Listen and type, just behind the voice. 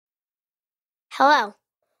Hello.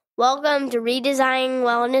 Welcome to Redesigning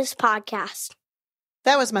Wellness Podcast.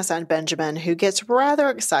 That was my son, Benjamin, who gets rather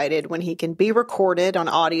excited when he can be recorded on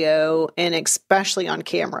audio and especially on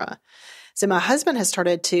camera. So my husband has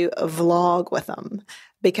started to vlog with them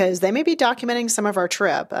because they may be documenting some of our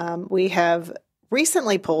trip. We have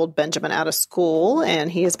recently pulled Benjamin out of school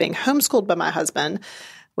and he is being homeschooled by my husband,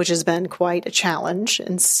 which has been quite a challenge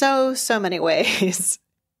in so many ways.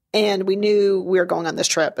 And we knew we were going on this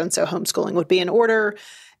trip, and so homeschooling would be in order.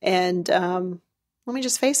 And let me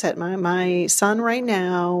just face it, my son right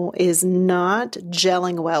now is not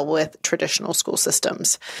gelling well with traditional school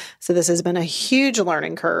systems. So this has been a huge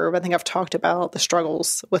learning curve. I think I've talked about the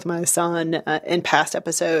struggles with my son in past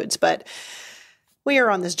episodes, but we are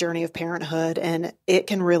on this journey of parenthood, and it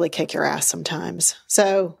can really kick your ass sometimes.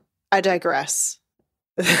 So I digress.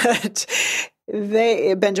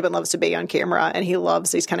 Benjamin loves to be on camera and he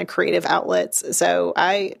loves these kind of creative outlets. So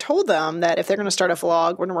I told them that if they're going to start a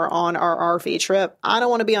vlog when we're on our RV trip, I don't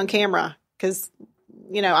want to be on camera because,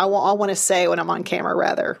 I want to say when I'm on camera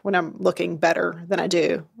rather, when I'm looking better than I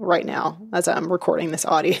do right now as I'm recording this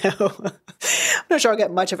audio. I'm not sure I'll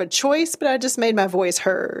get much of a choice, but I just made my voice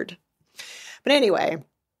heard. But anyway,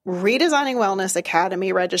 Redesigning Wellness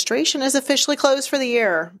Academy registration is officially closed for the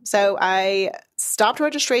year. So I stopped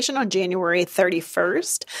registration on January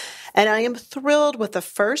 31st, and I am thrilled with the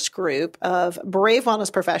first group of brave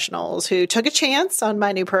wellness professionals who took a chance on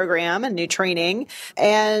my new program and new training,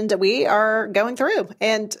 and we are going through.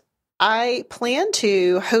 And I plan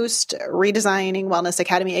to host Redesigning Wellness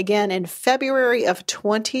Academy again in February of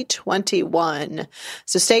 2021.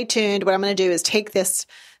 So stay tuned. What I'm going to do is take this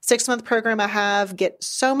 6-month program I have, get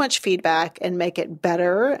so much feedback and make it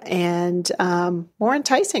better and more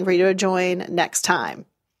enticing for you to join next time.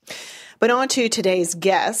 But on to today's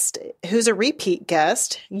guest, who's a repeat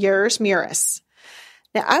guest, Jirs Meuris.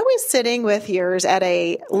 Now, I was sitting with Jirs at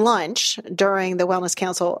a lunch during the Wellness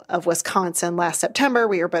Council of Wisconsin last September.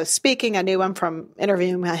 We were both speaking. I knew him from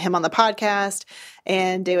interviewing him on the podcast.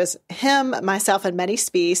 And it was him, myself, and Medi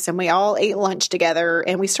Speece. And we all ate lunch together.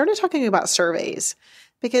 And we started talking about surveys.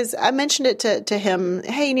 Because I mentioned it to him,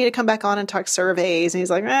 hey, you need to come back on and talk surveys. And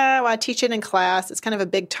he's like, well, I teach it in class. It's kind of a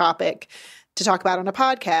big topic to talk about on a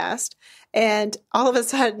podcast. And all of a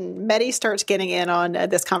sudden, Medi starts getting in on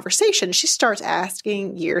this conversation. She starts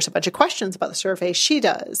asking Jirs a bunch of questions about the surveys she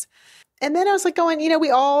does. And then I was like going,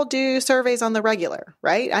 we all do surveys on the regular,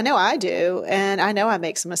 right? I know I do. And I know I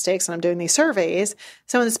make some mistakes when I'm doing these surveys.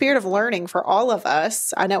 So in the spirit of learning for all of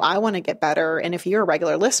us, I know I want to get better. And if you're a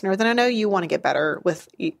regular listener, then I know you want to get better with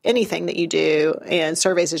anything that you do. And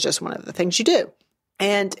surveys is just one of the things you do.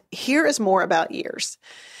 And here is more about Jirs.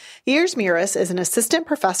 Jirs Meuris is an assistant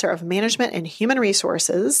professor of management and human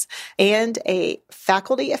resources and a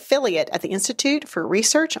faculty affiliate at the Institute for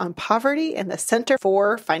Research on Poverty and the Center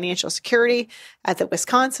for Financial Security at the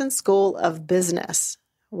Wisconsin School of Business.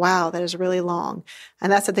 Wow, that is really long.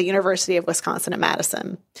 And that's at the University of Wisconsin at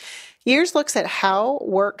Madison. Jirs looks at how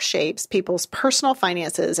work shapes people's personal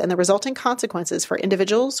finances and the resulting consequences for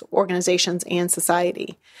individuals, organizations, and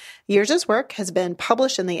society. Jirs' work has been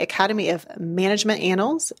published in the Academy of Management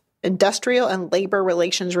Annals, Industrial and Labor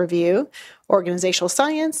Relations Review, Organizational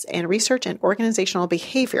Science, and Research and Organizational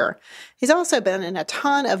Behavior. He's also been in a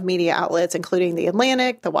ton of media outlets, including The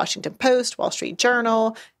Atlantic, The Washington Post, Wall Street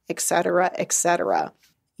Journal, etc., etc.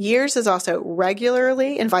 Jirs is also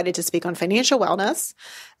regularly invited to speak on financial wellness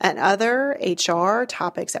and other HR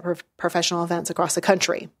topics at professional events across the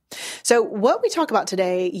country. So what we talk about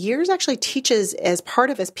today, Jirs actually teaches as part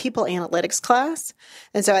of his people analytics class.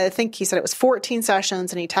 And so I think he said it was 14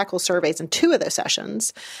 sessions and he tackles surveys in 2 of those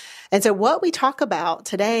sessions. And so what we talk about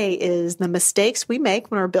today is the mistakes we make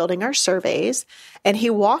when we're building our surveys. And he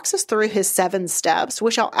walks us through his 7 steps,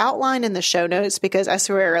 which I'll outline in the show notes because I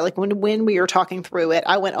swear, like when we were talking through it,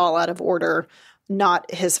 I went all out of order.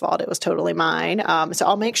 Not his fault. It was totally mine. So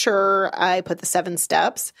I'll make sure I put the 7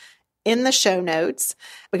 steps in the show notes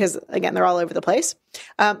because, again, they're all over the place.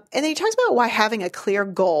 And then he talks about why having a clear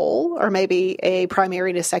goal or maybe a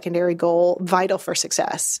primary to secondary goal vital for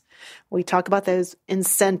success. We talk about those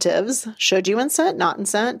incentives. Should you incent, not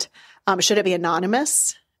incent? Should it be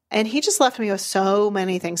anonymous? And he just left me with so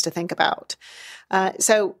many things to think about.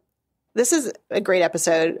 So this is a great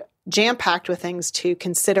episode, jam-packed with things to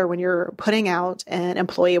consider when you're putting out an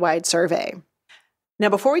employee-wide survey. Now,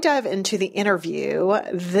 before we dive into the interview,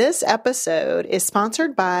 this episode is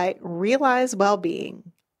sponsored by Realize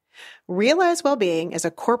Wellbeing. Realize Wellbeing is a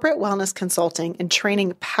corporate wellness consulting and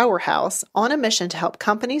training powerhouse on a mission to help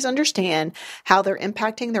companies understand how they're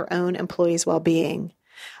impacting their own employees' well-being.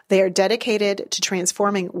 They are dedicated to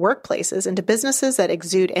transforming workplaces into businesses that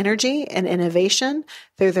exude energy and innovation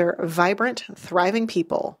through their vibrant, thriving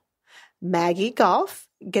people. Maggie Goff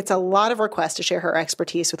gets a lot of requests to share her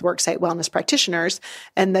expertise with worksite wellness practitioners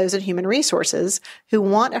and those in human resources who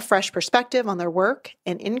want a fresh perspective on their work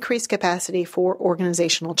and increased capacity for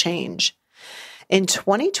organizational change. In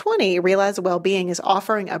 2020, Realize Wellbeing is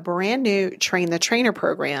offering a brand new Train the Trainer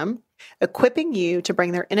program, equipping you to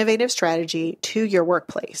bring their innovative strategy to your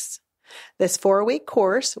workplace. This 4-week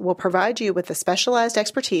course will provide you with the specialized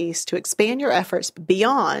expertise to expand your efforts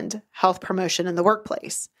beyond health promotion in the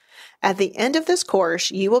workplace. At the end of this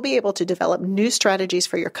course, you will be able to develop new strategies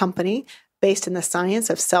for your company based in the science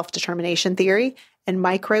of self-determination theory and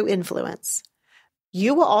micro-influence.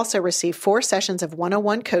 You will also receive 4 sessions of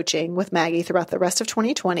one-on-one coaching with Maggie throughout the rest of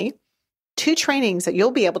 2020, 2 trainings that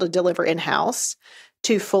you'll be able to deliver in-house,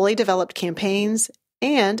 2 fully developed campaigns,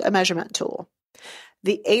 and a measurement tool.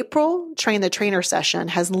 The April Train the Trainer session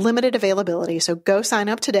has limited availability, so go sign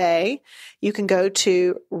up today. You can go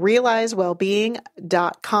to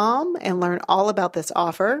realizewellbeing.com and learn all about this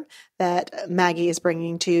offer that Maggie is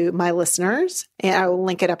bringing to my listeners, and I will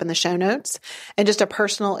link it up in the show notes. And just a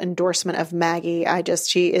personal endorsement of Maggie.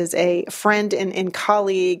 She is a friend and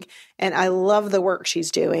colleague, and I love the work she's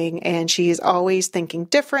doing, and she's always thinking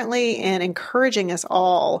differently and encouraging us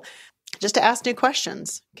all just to ask new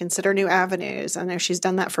questions, consider new avenues. I know she's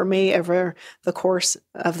done that for me over the course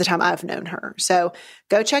of the time I've known her. So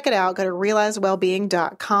go check it out. Go to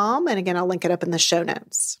realizewellbeing.com. And again, I'll link it up in the show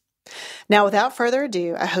notes. Now, without further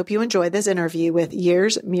ado, I hope you enjoyed this interview with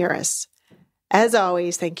Jirs Meuris. As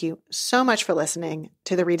always, thank you so much for listening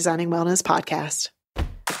to the Redesigning Wellness podcast.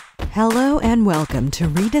 Hello and welcome to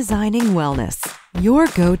Redesigning Wellness, your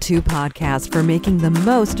go-to podcast for making the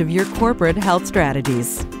most of your corporate health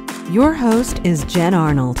strategies. Your host is Jen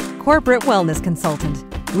Arnold, corporate wellness consultant.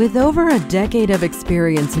 With over a decade of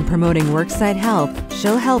experience in promoting worksite health,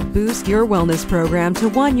 she'll help boost your wellness program to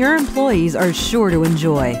one your employees are sure to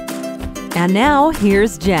enjoy. And now,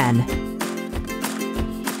 here's Jen.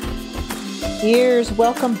 Jirs,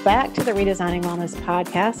 welcome back to the Redesigning Wellness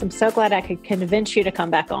podcast. I'm so glad I could convince you to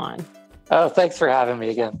come back on. Oh, thanks for having me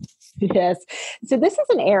again. Yes. So this is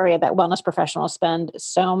an area that wellness professionals spend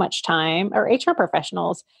so much time, or HR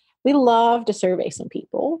professionals. We love to survey some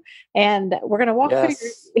people, and we're going to walk through.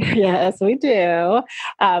 Yes, we do.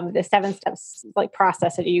 The 7 steps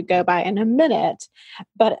process that you go by in a minute.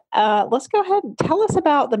 But let's go ahead and tell us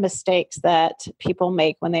about the mistakes that people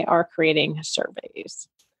make when they are creating surveys.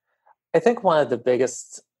 I think one of the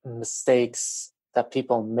biggest mistakes that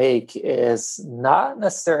people make is not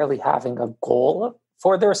necessarily having a goal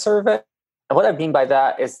for their survey. And what I mean by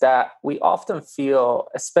that is that we often feel,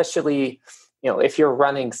 especially if you're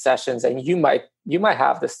running sessions, and you might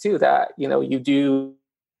have this too, that, you do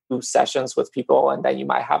sessions with people and then you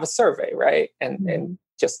might have a survey, right? And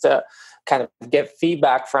just to kind of get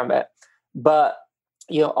feedback from it. But,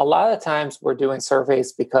 a lot of times we're doing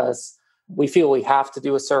surveys because we feel we have to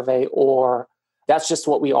do a survey, or that's just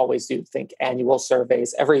what we always do. Think annual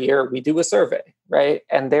surveys. Every year we do a survey, right?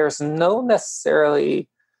 And there's no necessarily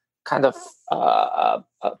kind of a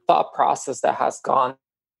thought process that has gone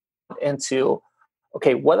into,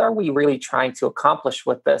 okay, what are we really trying to accomplish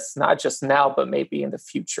with this? Not just now, but maybe in the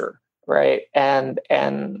future, right? And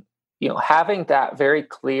having that very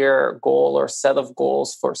clear goal or set of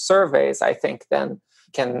goals for surveys, I think then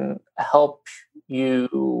can help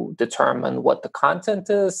you determine what the content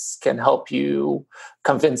is, can help you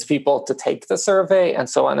convince people to take the survey, and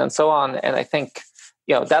so on and so on. And I think,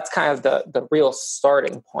 that's kind of the real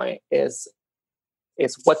starting point is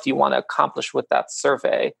what do you want to accomplish with that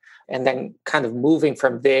survey? And then kind of moving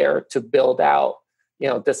from there to build out,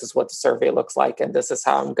 this is what the survey looks like, and this is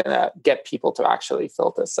how I'm going to get people to actually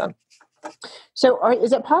fill this in. So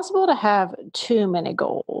is it possible to have too many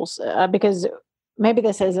goals? Because maybe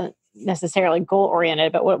this isn't necessarily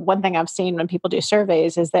goal-oriented, but one thing I've seen when people do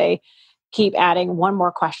surveys is they keep adding one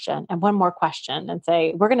more question and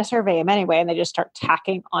say, we're going to survey them anyway. And they just start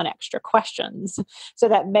tacking on extra questions. So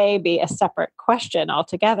that may be a separate question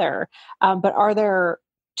altogether. But are there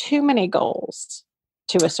too many goals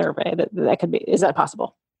to a survey that could be? Is that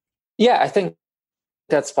possible? Yeah, I think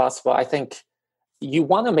that's possible. I think you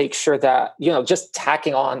want to make sure that, just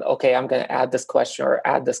tacking on, okay, I'm going to add this question or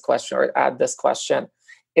add this question or add this question.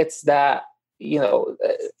 It's that,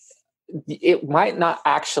 it might not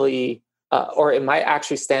actually, or it might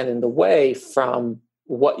actually stand in the way from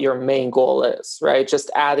what your main goal is, right? Just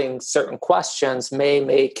adding certain questions may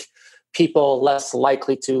make people less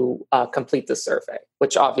likely to complete the survey,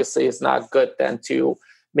 which obviously is not good then to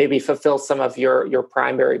maybe fulfill some of your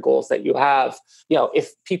primary goals that you have.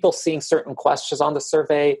 If people seeing certain questions on the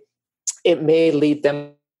survey, it may lead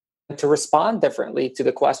them to respond differently to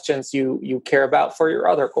the questions you care about for your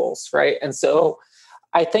other goals, right? And so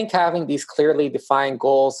I think having these clearly defined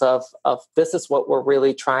goals of this is what we're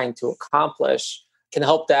really trying to accomplish can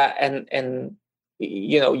help that. And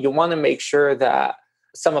you want to make sure that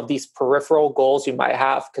some of these peripheral goals you might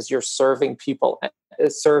have, because you're surveying people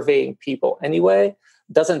anyway,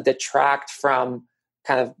 doesn't detract from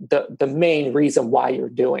kind of the main reason why you're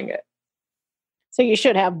doing it. So you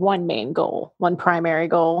should have one main goal, one primary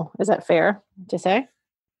goal. Is that fair to say?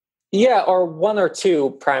 Yeah, or one or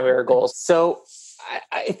two primary goals. So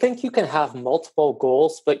I think you can have multiple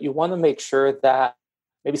goals, but you want to make sure that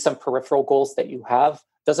maybe some peripheral goals that you have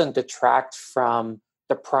doesn't detract from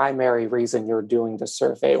the primary reason you're doing the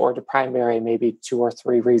survey, or the primary maybe 2 or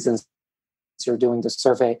 3 reasons you're doing the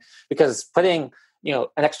survey. Because putting an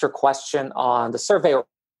extra question on the survey or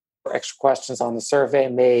extra questions on the survey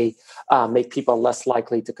may make people less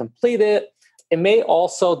likely to complete it. It may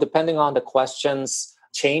also, depending on the questions,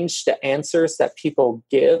 change the answers that people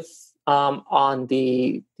give on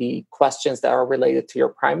the questions that are related to your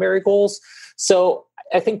primary goals. So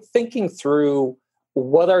I think thinking through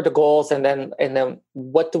what are the goals and then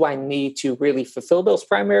what do I need to really fulfill those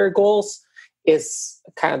primary goals is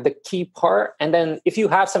kind of the key part. And then if you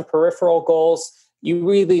have some peripheral goals, you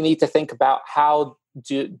really need to think about how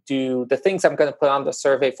do the things I'm going to put on the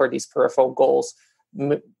survey for these peripheral goals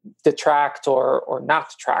detract or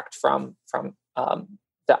not detract from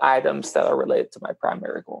the items that are related to my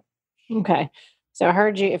primary goal. Okay. So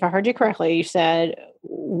if I heard you correctly, you said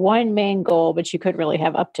one main goal, but you could really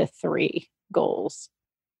have up to 3 goals.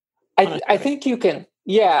 I think you can.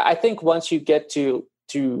 Yeah. I think once you get to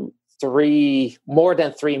 3, more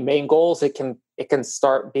than 3 main goals, it can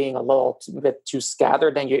start being a little bit too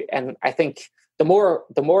scattered. And I think the more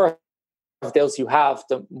of those you have,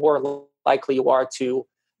 the more likely you are to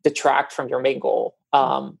detract from your main goal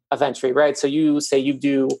eventually, right? So you say you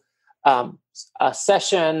do a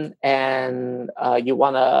session and you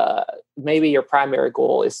want to, maybe your primary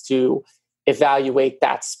goal is to evaluate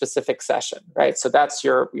that specific session, right? So that's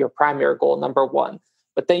your primary goal, number 1.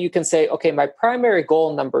 But then you can say, okay, my primary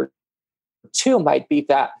goal number 2 might be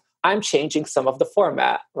that I'm changing some of the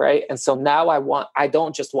format, right? And so now I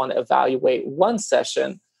don't just want to evaluate one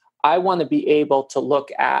session. I want to be able to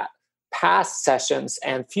look at past sessions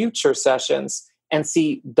and future sessions and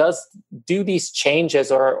see, do these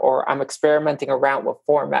changes or I'm experimenting around with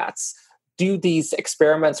formats. Do these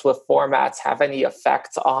experiments with formats have any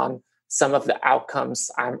effect on some of the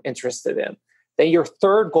outcomes I'm interested in? Then your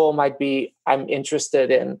third goal might be, I'm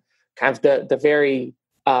interested in kind of the very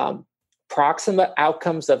proximate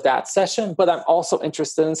outcomes of that session, but I'm also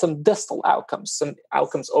interested in some distal outcomes, some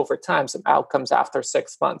outcomes over time, some outcomes after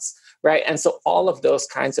 6 months, right? And so all of those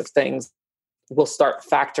kinds of things will start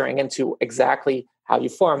factoring into exactly how you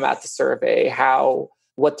format the survey,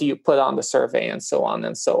 what do you put on the survey, and so on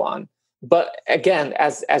and so on. But again,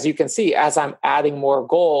 as you can see, as I'm adding more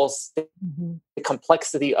goals, the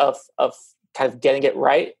complexity of kind of getting it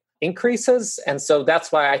right increases. And so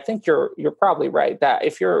that's why I think you're probably right that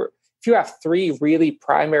if you have 3 really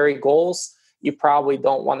primary goals, you probably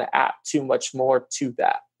don't want to add too much more to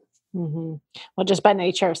that. Mm-hmm. Well, just by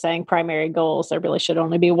nature of saying primary goals, there really should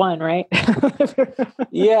only be one, right?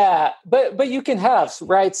 Yeah, but you can have,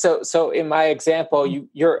 right? So in my example,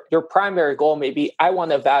 your primary goal may be, I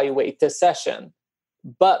want to evaluate this session,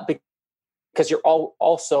 but because you're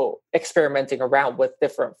also experimenting around with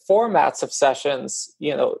different formats of sessions,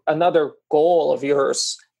 another goal of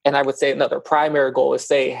yours, and I would say another primary goal is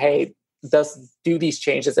say, hey, do these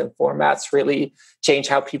changes in formats really change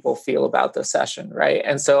how people feel about the session, right?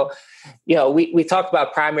 And so, we talk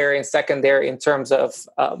about primary and secondary in terms of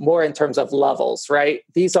more in terms of levels, right?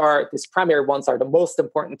 These primary ones are the most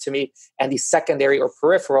important to me, and these secondary or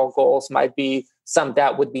peripheral goals might be some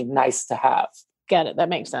that would be nice to have. Get it? That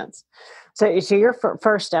makes sense. So your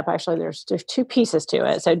first step, actually, there's 2 pieces to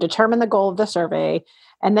it. So determine the goal of the survey.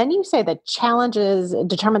 And then you say determine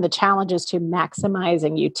the challenges to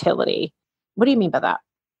maximizing utility. What do you mean by that?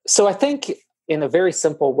 So I think in a very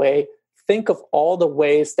simple way, think of all the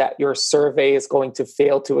ways that your survey is going to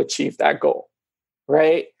fail to achieve that goal,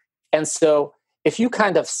 right? And so if you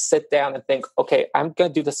kind of sit down and think, okay, I'm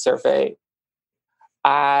going to do the survey.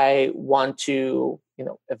 I want to,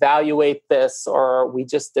 evaluate this, or we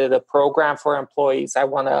just did a program for employees. I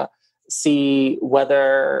want to see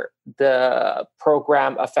whether the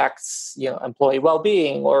program affects, employee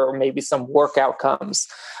well-being or maybe some work outcomes,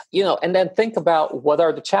 and then think about what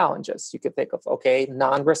are the challenges. You could think of, okay,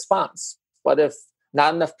 non-response. What if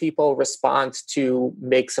not enough people respond to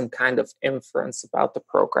make some kind of inference about the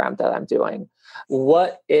program that I'm doing?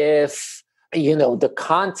 What if, the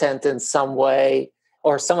content in some way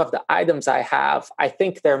or some of the items I have, I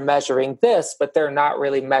think they're measuring this, but they're not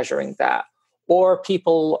really measuring that. Or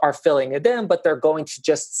people are filling it in, but they're going to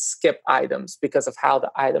just skip items because of how the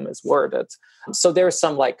item is worded. So there's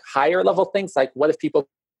some like higher level things, like what if people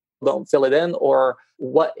don't fill it in? Or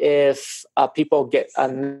what if people get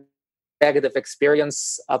a negative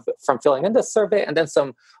experience from filling in the survey? And then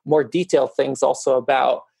some more detailed things also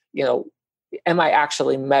about, am I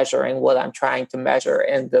actually measuring what I'm trying to measure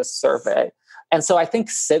in this survey? And so I think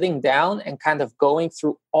sitting down and kind of going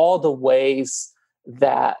through all the ways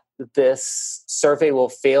that this survey will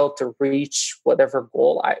fail to reach whatever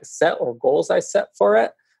goal I set or goals I set for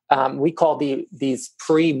it. We call these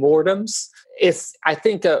pre-mortems. It's, I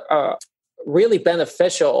think, really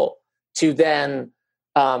beneficial to then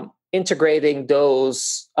integrating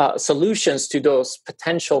those solutions to those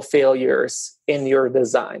potential failures in your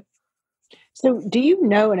design. So do you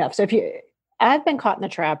know enough? So I've been caught in the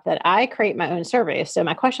trap that I create my own surveys. So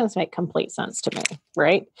my questions make complete sense to me,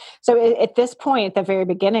 right? So at this point, at the very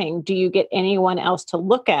beginning, do you get anyone else to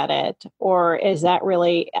look at it? Or is that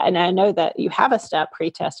really, and I know that you have a step,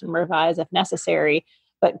 pre-test and revise if necessary,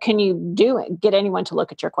 but can you get anyone to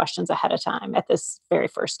look at your questions ahead of time at this very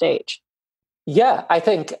first stage? Yeah, I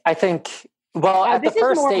think, well, at the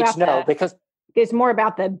first stage, no, because it's more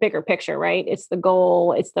about the bigger picture, right? It's the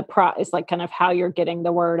goal. It's it's like kind of how you're getting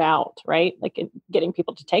the word out, right? Like getting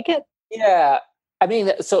people to take it. Yeah. I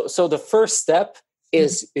mean, so the first step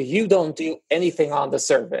is you don't do anything on the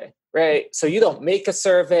survey, right? So you don't make a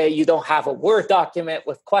survey. You don't have a Word document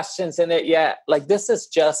with questions in it yet. Like this is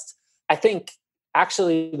just, I think,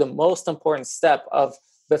 actually the most important step of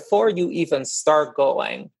before you even start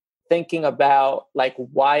thinking about like,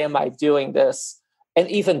 why am I doing this? And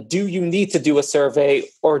even, do you need to do a survey,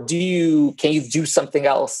 or can you do something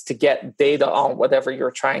else to get data on whatever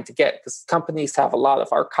you're trying to get? Because companies have a lot of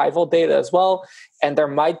archival data as well. And there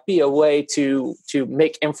might be a way to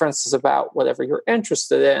make inferences about whatever you're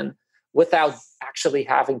interested in without actually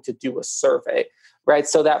having to do a survey, right?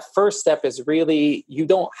 So that first step is really, you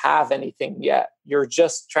don't have anything yet. You're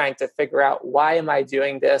just trying to figure out, why am I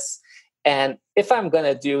doing this? And if I'm going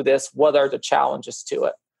to do this, what are the challenges to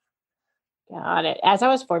it? Got it. As I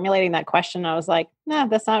was formulating that question, I was like, "No,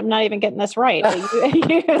 I'm not even getting this right."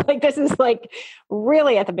 Like this is like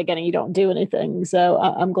really at the beginning, you don't do anything. So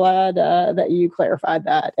I'm glad that you clarified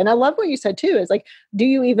that. And I love what you said too. Is like, do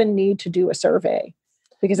you even need to do a survey?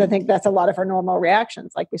 Because I think that's a lot of our normal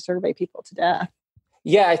reactions. Like we survey people to death.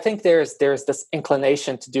 Yeah, I think there's this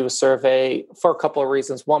inclination to do a survey for a couple of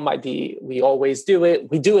reasons. One might be we always do it.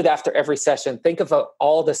 We do it after every session. Think of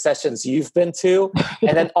all the sessions you've been to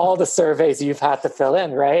and then all the surveys you've had to fill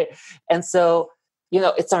in, right? And so,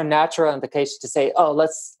 it's our natural indication to say, oh,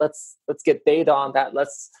 let's get data on that.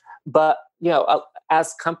 But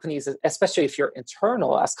as companies, especially if you're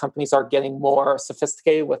internal, as companies are getting more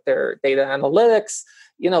sophisticated with their data analytics,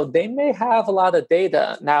 they may have a lot of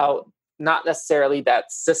data now. Not necessarily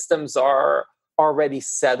that systems are already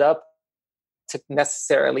set up to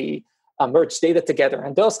necessarily merge data together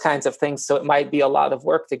and those kinds of things. So it might be a lot of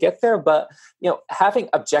work to get there, but having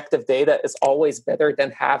objective data is always better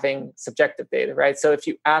than having subjective data, right? So if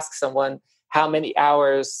you ask someone, how many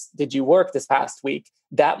hours did you work this past week?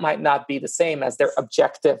 That might not be the same as their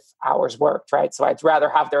objective hours worked, right? So I'd rather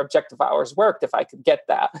have their objective hours worked if I could get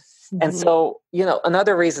that. Mm-hmm. And so,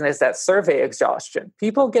 another reason is that survey exhaustion.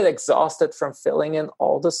 People get exhausted from filling in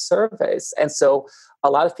all the surveys. And so a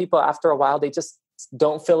lot of people, after a while, they just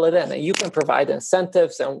don't fill it in. And you can provide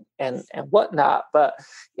incentives and whatnot. But,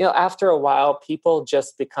 after a while, people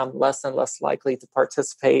just become less and less likely to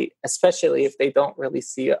participate, especially if they don't really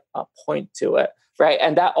see a point to it. Right.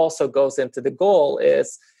 And that also goes into the goal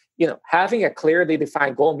is, having a clearly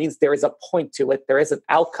defined goal means there is a point to it. There is an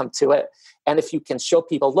outcome to it. And if you can show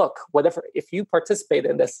people, look, if you participate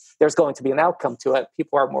in this, there's going to be an outcome to it,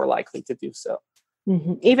 people are more likely to do so.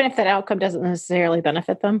 Mm-hmm. Even if that outcome doesn't necessarily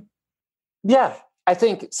benefit them? Yeah, I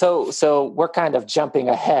think so. So we're kind of jumping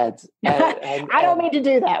ahead. I don't mean to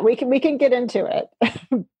do that. We can get into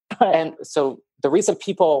it. And so the reason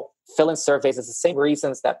people fill in surveys is the same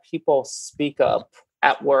reasons that people speak up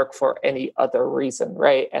at work for any other reason,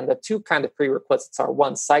 right? And the two kind of prerequisites are,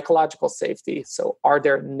 one, psychological safety. So are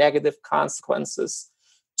there negative consequences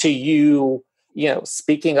to you,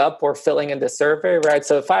 speaking up or filling in the survey, right?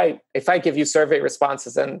 So if I give you survey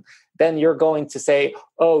responses and then you're going to say,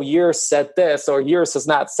 oh, yours said this or yours is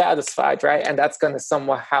not satisfied, right? And that's going to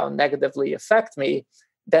somehow negatively affect me,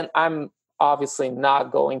 then I'm obviously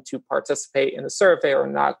not going to participate in the survey or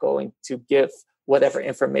not going to give whatever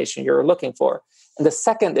information you're looking for. And the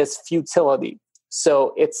second is futility.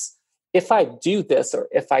 So it's, if I do this, or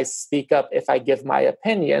if I speak up, if I give my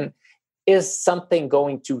opinion, is something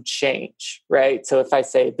going to change, right? So if I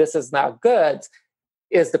say this is not good,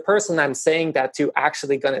 is the person I'm saying that to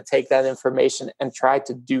actually going to take that information and try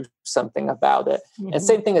to do something about it? Mm-hmm. And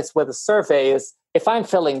same thing is with a survey is, if I'm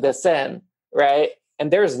filling this in, right,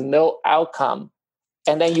 and there's no outcome,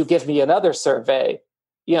 and then you give me another survey,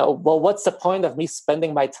 well, what's the point of me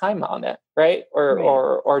spending my time on it, right?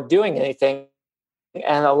 Or doing anything?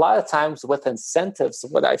 And a lot of times with incentives,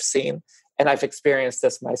 what I've seen, and I've experienced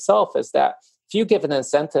this myself, is that if you give an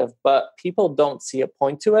incentive, but people don't see a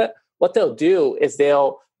point to it, what they'll do is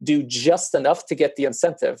they'll do just enough to get the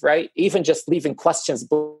incentive, right? Even just leaving questions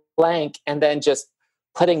blank and then just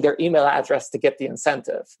putting their email address to get the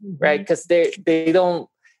incentive, mm-hmm. right? Because they don't,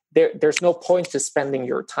 there's no point to spending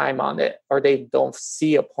your time on it, or they don't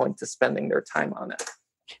see a point to spending their time on it.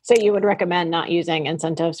 So you would recommend not using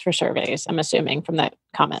incentives for surveys, I'm assuming from that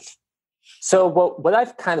comment. So what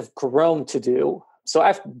I've kind of grown to do, so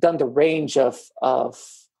I've done the range of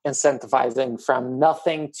incentivizing from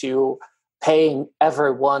nothing to paying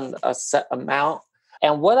everyone a set amount.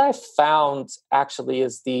 And what I've found actually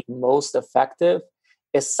is the most effective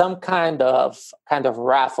is some kind of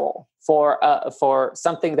raffle for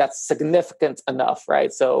something that's significant enough,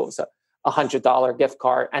 right? So $100 gift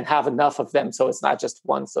card, and have enough of them so it's not just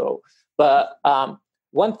one. But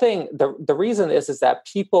one thing, the reason is that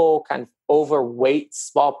people kind of overweight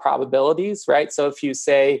small probabilities, right? So if you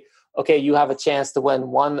say, okay, you have a chance to win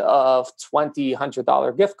one of 20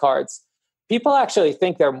 $100 gift cards, people actually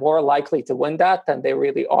think they're more likely to win that than they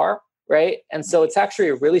really are, right? And so it's actually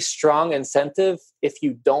a really strong incentive if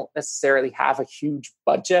you don't necessarily have a huge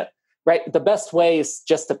budget, right? The best way is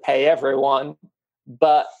just to pay everyone.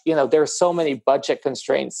 But, there's so many budget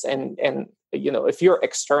constraints, and if you're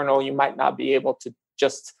external, you might not be able to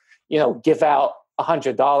just, give out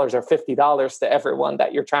 $100 or $50 to everyone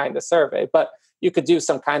that you're trying to survey. But you could do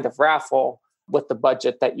some kind of raffle with the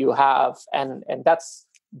budget that you have. And that's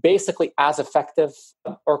basically as effective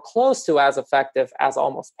or close to as effective as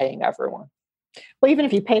almost paying everyone. Well, even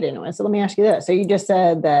if you paid anyone. So let me ask you this. So you just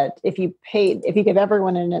said that if you give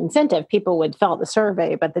everyone an incentive, people would fill out the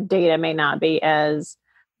survey, but the data may not be as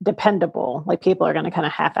dependable. Like, people are going to kind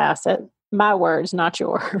of half-ass it. My words, not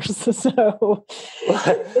yours. So,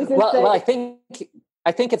 I think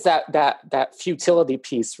it's that futility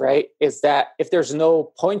piece, right? Is that if there's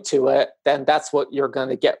no point to it, then that's what you're going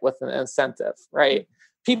to get with an incentive, right?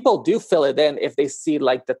 People do fill it in if they see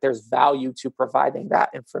like that there's value to providing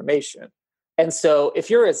that information. And so if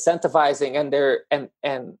you're incentivizing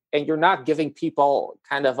and you're not giving people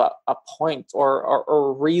kind of a point or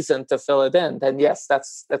a reason to fill it in, then yes,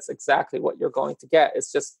 that's exactly what you're going to get.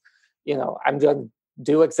 It's just, I'm going to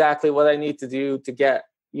do exactly what I need to do to get,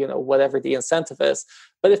 whatever the incentive is.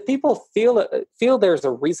 But if people feel there's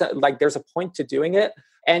a reason, like there's a point to doing it,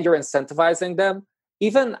 and you're incentivizing them,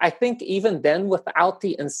 I think even then without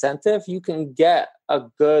the incentive, you can get a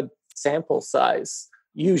good sample size.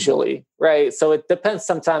 Usually, right? So it depends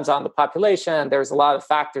sometimes on the population. There's a lot of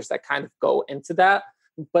factors that kind of go into that.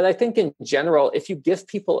 But I think in general, if you give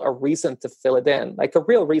people a reason to fill it in, like a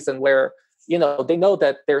real reason where, they know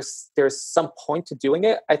that there's some point to doing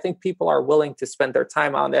it, I think people are willing to spend their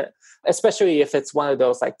time on it, especially if it's one of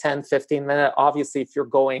those like 10, 15 minute. Obviously, if you're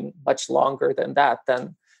going much longer than that,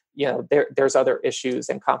 then, there's other issues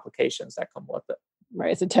and complications that come with it.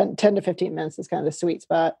 Right. So 10 to 15 minutes is kind of the sweet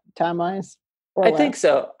spot time-wise. I think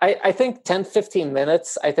so. I think 10, 15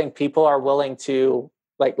 minutes, I think people are willing to,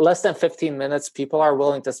 like less than 15 minutes, people are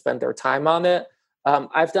willing to spend their time on it.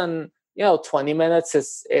 I've done, 20 minutes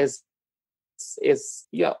is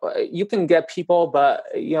you can get people, but,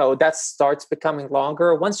 that starts becoming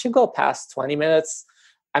longer. Once you go past 20 minutes,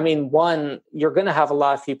 I mean, one, you're going to have a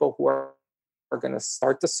lot of people who are going to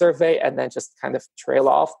start the survey and then just kind of trail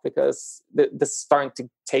off because this is starting to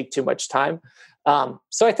take too much time.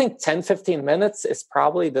 So I think 10, 15 minutes is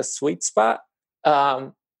probably the sweet spot.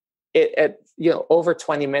 Over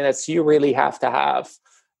 20 minutes, you really have to have,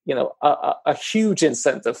 a huge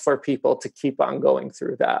incentive for people to keep on going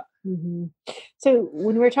through that. Mm-hmm. So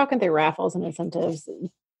when we're talking through raffles and incentives,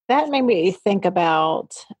 that made me think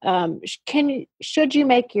about, should you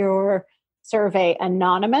make your survey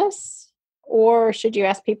anonymous, or should you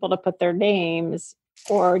ask people to put their names,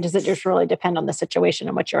 or does it just really depend on the situation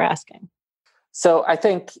and what you're asking? So I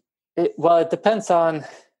think, it depends on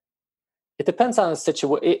the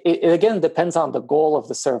situation. It again depends on the goal of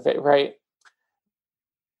the survey, right?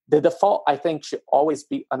 the default, I think, should always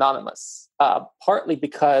be anonymous, partly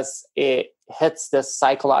because it hits the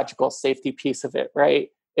psychological safety piece of it, right?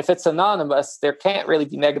 If it's anonymous, there can't really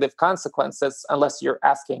be negative consequences unless you're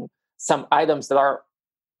asking some items that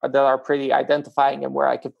are pretty identifying and where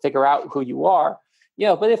I can figure out who you are.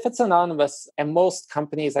 But if it's anonymous, and most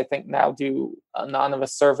companies, I think, now do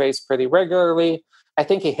anonymous surveys pretty regularly, I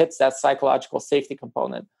think it hits that psychological safety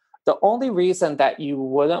component. The only reason that you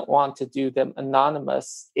wouldn't want to do them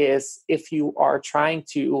anonymous is if you are trying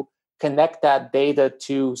to connect that data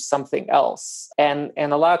to something else. And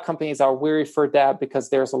a lot of companies are weary for that because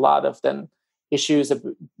there's a lot of then issues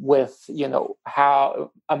with,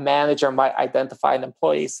 how a manager might identify an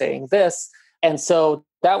employee saying this. And so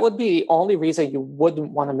that would be the only reason you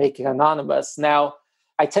wouldn't want to make it anonymous. Now,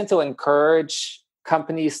 I tend to encourage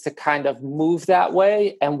companies to kind of move that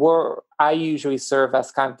way. And I usually serve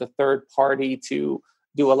as kind of the third party to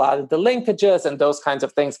do a lot of the linkages and those kinds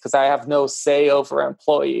of things because I have no say over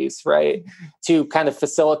employees, right? To kind of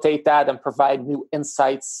facilitate that and provide new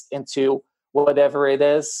insights into whatever it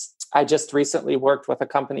is. I just recently worked with a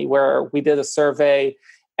company where we did a survey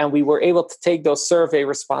and we were able to take those survey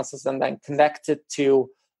responses and then connect it to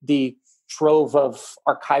the trove of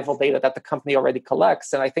archival data that the company already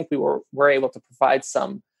collects. And I think we were able to provide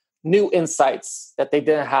some new insights that they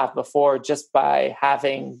didn't have before just by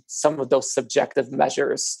having some of those subjective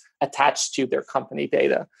measures attached to their company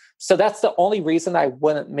data. So that's the only reason I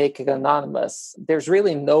wouldn't make it anonymous. There's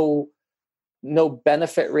really no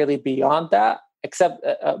benefit really beyond that, except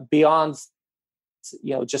beyond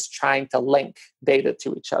just trying to link data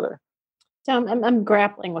to each other. So I'm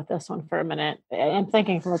grappling with this one for a minute. I'm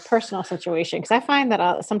thinking from a personal situation, because I find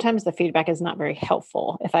that sometimes the feedback is not very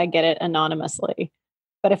helpful if I get it anonymously.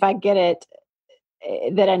 But if I get it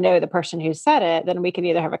that I know the person who said it, then we could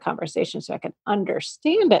either have a conversation so I can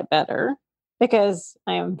understand it better, because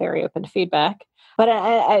I am very open to feedback. But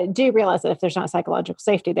I do realize that if there's not psychological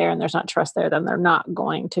safety there and there's not trust there, then they're not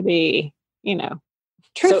going to be,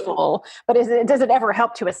 truthful. But does it ever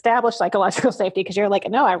help to establish psychological safety? Because you're like,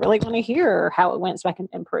 no, I really want to hear how it went so I can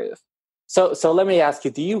improve. So let me ask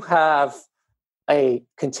you, do you have a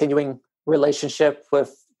continuing relationship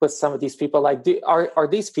with some of these people? Like, are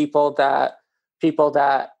these people that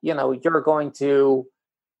you're going to,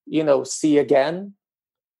 see again?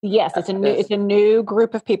 Yes, it's a new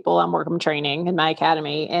group of people I'm training in my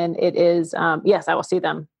academy. And it is, yes, I will see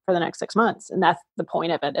them for the next 6 months. And that's the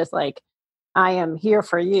point of it, is like, I am here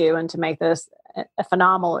for you and to make this a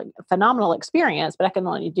phenomenal experience, but I can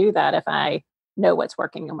only do that if I know what's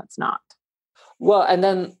working and what's not. Well, and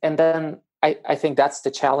then I think that's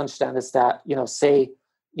the challenge then, is that, say,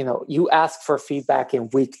 you ask for feedback in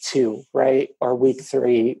week 2, right? Or week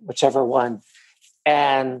 3, whichever one.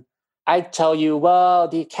 And I tell you, well,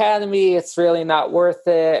 the academy, it's really not worth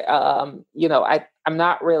it. I'm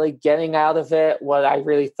not really getting out of it what I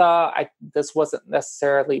really thought. This wasn't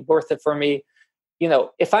necessarily worth it for me.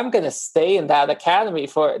 If I'm going to stay in that academy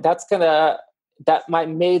that might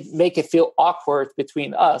make it feel awkward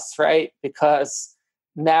between us, right? Because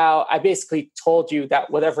now I basically told you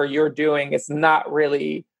that whatever you're doing is not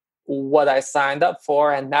really what I signed up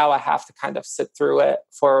for. And now I have to kind of sit through it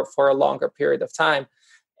for a longer period of time.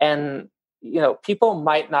 And, people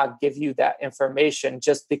might not give you that information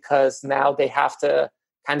just because now they have to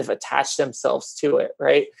kind of attach themselves to it,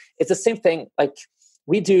 right? It's the same thing like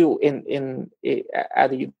we do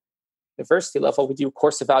at a university level. We do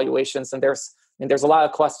course evaluations, and there's a lot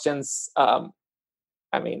of questions.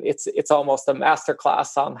 It's almost a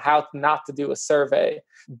masterclass on how not to do a survey,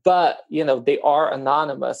 but they are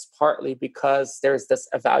anonymous partly because there's this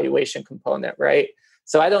evaluation component, right?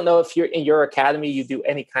 So I don't know if you're in your academy, you do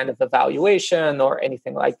any kind of evaluation or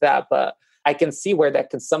anything like that, but I can see where that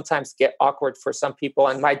can sometimes get awkward for some people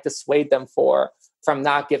and might dissuade them from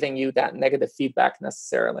not giving you that negative feedback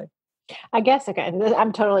necessarily. I guess, okay,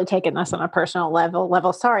 I'm totally taking this on a personal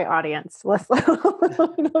level. Sorry, audience. Let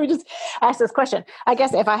me just ask this question. I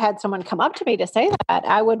guess if I had someone come up to me to say that,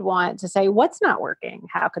 I would want to say, what's not working?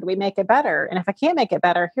 How could we make it better? And if I can't make it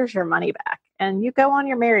better, here's your money back. And you go on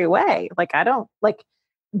your merry way.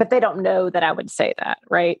 But they don't know that I would say that,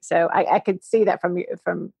 right? So I could see that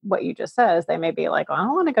from what you just said. They may be like, well, I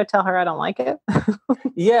don't want to go tell her I don't like it.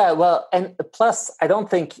 Yeah, well, and plus, I don't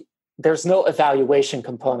think there's no evaluation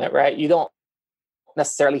component, right? You don't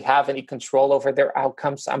necessarily have any control over their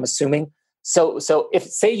outcomes, I'm assuming. So if,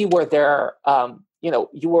 say, you were there,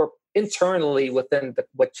 you were internally within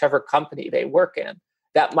whichever company they work in,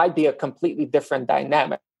 that might be a completely different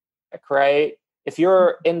dynamic, right? If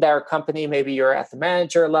you're in their company, maybe you're at the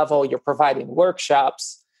manager level, you're providing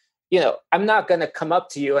workshops, I'm not going to come up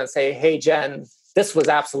to you and say, hey, Jen, this was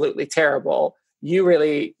absolutely terrible.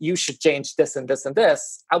 You should change this and this and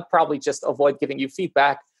this. I'll probably just avoid giving you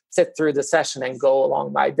feedback, sit through the session and go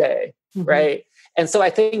along my day. Right. And so I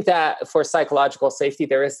think that for psychological safety,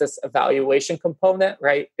 there is this evaluation component,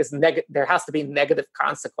 right? There has to be negative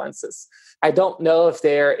consequences. I don't know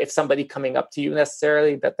if somebody coming up to you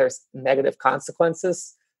necessarily that there's negative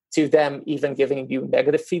consequences to them even giving you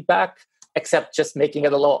negative feedback, except just making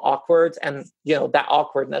it a little awkward. And, that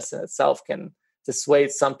awkwardness in itself can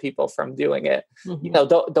dissuade some people from doing it.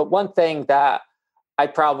 The one thing that I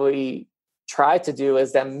probably try to do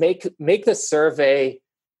is then make the survey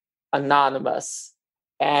anonymous,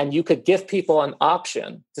 and you could give people an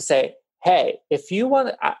option to say, hey, if you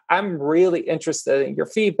want, I'm really interested in your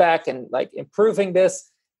feedback and like improving this.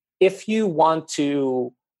 If you want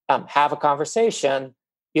to have a conversation,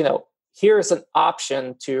 here's an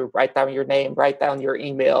option to write down your name, write down your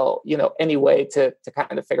email, any way to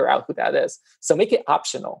kind of figure out who that is. So make it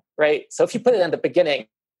optional, right? So if you put it in the beginning,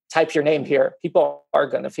 type your name here, people are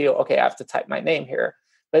going to feel, okay, I have to type my name here.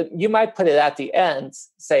 But you might put it at the end,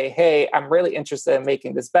 say, hey, I'm really interested in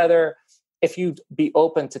making this better. If you'd be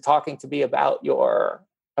open to talking to me about your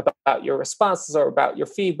responses or about your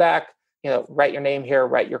feedback, write your name here,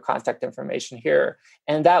 write your contact information here.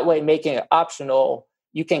 And that way, making it optional,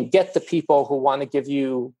 you can get the people who want to give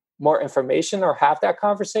you more information or have that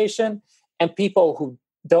conversation. And people who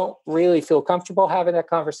don't really feel comfortable having that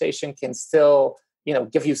conversation can still,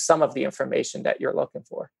 give you some of the information that you're looking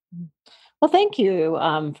for. Well, thank you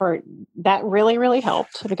for that. Really, really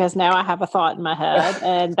helped, because now I have a thought in my head,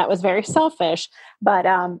 and that was very selfish. But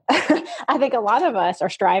I think a lot of us are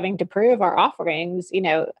striving to prove our offerings.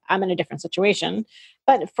 I'm in a different situation,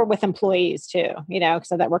 but with employees too,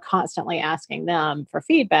 so that we're constantly asking them for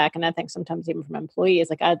feedback. And I think sometimes even from employees,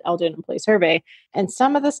 like I'll do an employee survey, and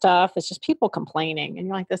some of the stuff is just people complaining, and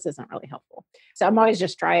you're like, this isn't really helpful. So I'm always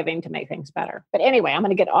just striving to make things better. But anyway, I'm going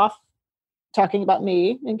to get off talking about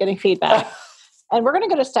me and getting feedback. And we're going to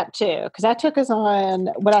go to step 2, because that took us on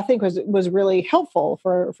what I think was really helpful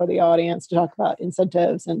for the audience to talk about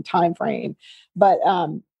incentives and time frame. But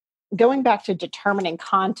going back to determining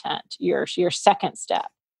content, your second step.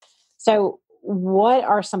 So what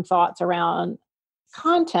are some thoughts around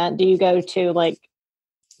content? Do you go to like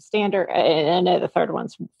standard, and I know the third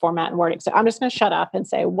one's format and wording. So I'm just going to shut up and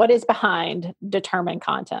say, what is behind determine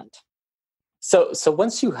content? So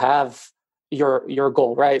once you have your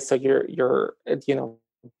goal, right? So you're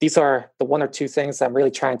these are the one or two things I'm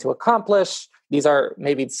really trying to accomplish. These are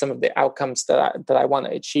maybe some of the outcomes that I want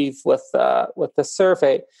to achieve with the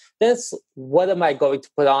survey. Then it's, what am I going to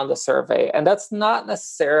put on the survey? And that's not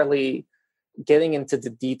necessarily getting into the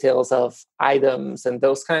details of items and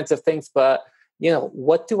those kinds of things, but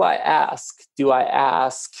what do I ask? Do I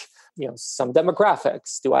ask some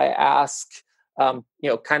demographics? Do I ask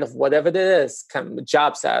kind of whatever it is, kind of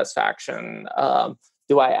job satisfaction?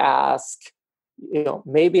 Do I ask,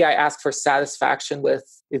 maybe I ask for satisfaction with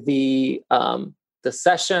the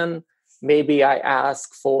session. Maybe I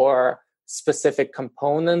ask for specific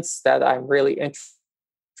components that I'm really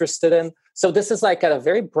interested in. So this is like at a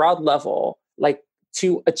very broad level, like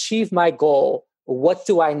to achieve my goal, what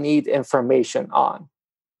do I need information on?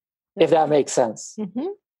 If that makes sense. Mm-hmm.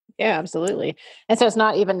 Yeah, absolutely. And so it's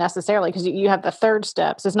not even necessarily, because you have the third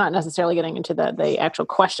step. So it's not necessarily getting into the actual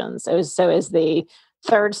questions. So is the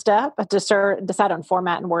third step to decide on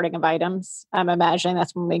format and wording of items? I'm imagining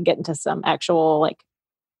that's when we get into some actual, like,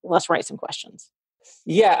 let's write some questions.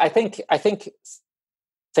 Yeah, I think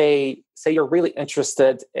say you're really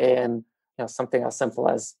interested in something as simple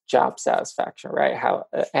as job satisfaction, right?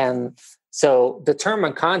 And so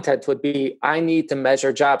determine content would be, I need to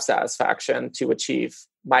measure job satisfaction to achieve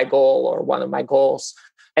my goal or one of my goals.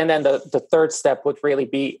 And then the third step would really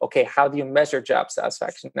be, okay, how do you measure job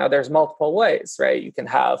satisfaction? Now there's multiple ways, right? You can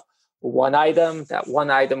have one item. That one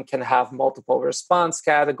item can have multiple response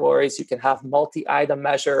categories. You can have multi-item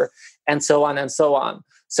measure, and so on and so on.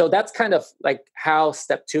 So that's kind of like how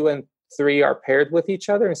step 2 and 3 are paired with each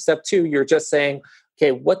other. In step 2, you're just saying,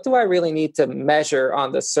 okay, what do I really need to measure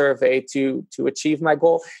on the survey to achieve my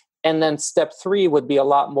goal? And then step 3 would be a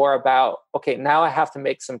lot more about, okay, now I have to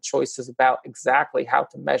make some choices about exactly how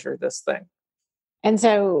to measure this thing. And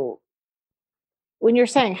so when you're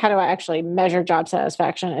saying, how do I actually measure job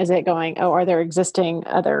satisfaction? Is it going, are there existing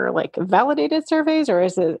other like validated surveys, or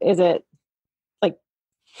is it like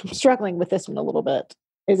struggling with this one a little bit?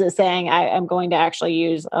 Is it saying I'm going to actually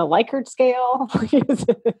use a Likert scale?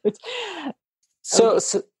 So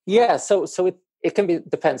it can be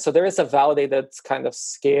depends. So there is a validated kind of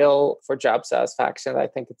scale for job satisfaction. I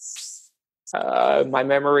think it's my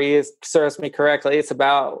memory serves me correctly. It's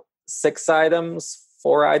about 6 items,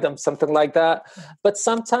 4 items, something like that. But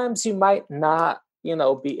sometimes you might not,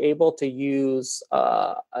 be able to use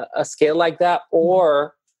a scale like that,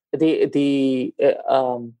 or the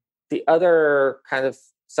other kind of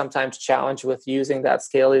sometimes challenge with using that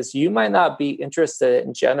scale is you might not be interested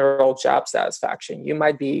in general job satisfaction. You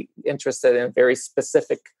might be interested in very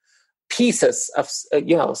specific pieces of,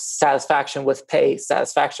 satisfaction with pay,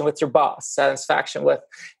 satisfaction with your boss, satisfaction with,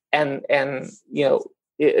 and the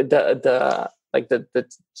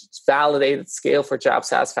validated scale for job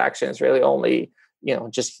satisfaction is really only,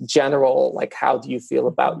 just general, like how do you feel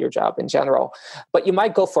about your job in general. But you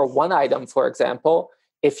might go for one item, for example,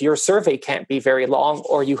 if your survey can't be very long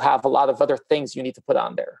or you have a lot of other things you need to put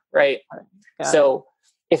on there, right? So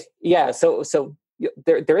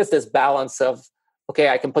there is this balance of, okay,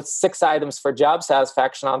 I can put 6 items for job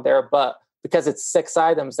satisfaction on there, but because it's 6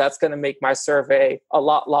 items, that's going to make my survey a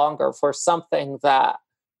lot longer for something that,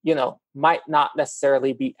 might not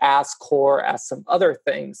necessarily be as core as some other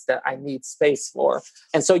things that I need space for.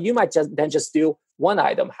 And so you might just do one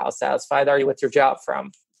item. How satisfied are you with your job,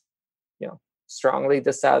 from, strongly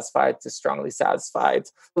dissatisfied to strongly satisfied.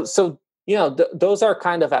 So, those are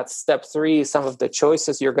kind of at step 3, some of the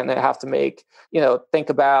choices you're going to have to make. Think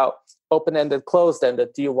about open-ended,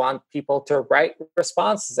 closed-ended. Do you want people to write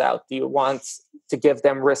responses out? Do you want to give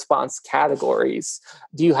them response categories?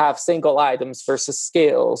 Do you have single items versus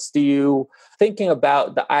scales? Do you, thinking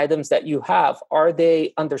about the items that you have,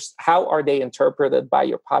 how are they interpreted by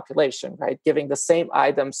your population, right? Giving the same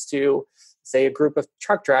items to, say, a group of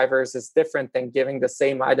truck drivers is different than giving the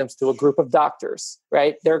same items to a group of doctors,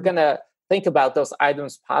 right? They're going to think about those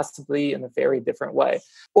items possibly in a very different way.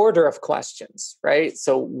 Order of questions, right?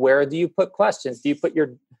 So where do you put questions? Do you put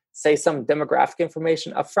some demographic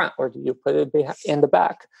information up front, or do you put it in the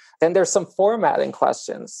back? Then there's some formatting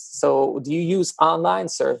questions. So do you use online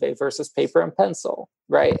survey versus paper and pencil,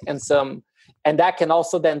 right? And that can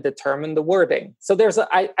also then determine the wording. So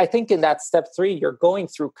I think in that step 3, you're going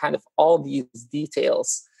through kind of all these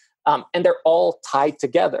details, and they're all tied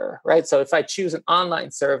together, right? So if I choose an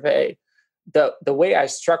online survey, the way I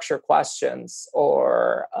structure questions,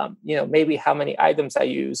 or maybe how many items I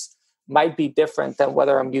use, might be different than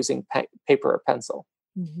whether I'm using paper or pencil.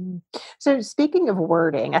 Mm-hmm. So speaking of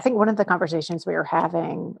wording, I think one of the conversations we were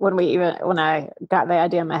having when I got the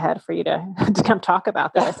idea in my head for you to come talk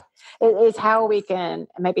about this is how we can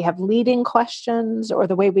maybe have leading questions, or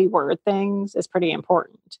the way we word things is pretty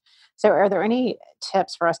important. So are there any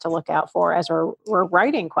tips for us to look out for as we're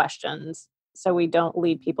writing questions, so we don't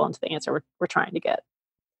lead people into the answer we're trying to get?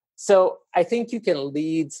 So I think you can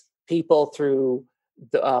lead people through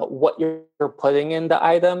what you're putting in the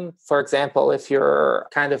item. For example, if you're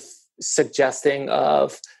kind of suggesting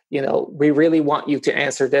of, we really want you to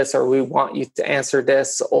answer this, or we want you to answer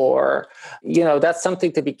this, or, that's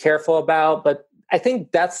something to be careful about. But I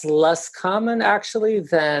think that's less common actually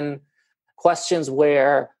than questions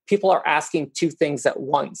where people are asking 2 things at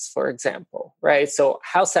once, for example, right? So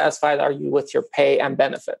how satisfied are you with your pay and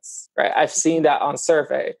benefits, right? I've seen that on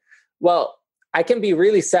survey. Well, I can be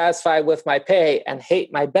really satisfied with my pay and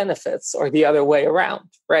hate my benefits, or the other way around,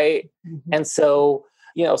 right? Mm-hmm. And so,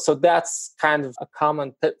 so that's kind of a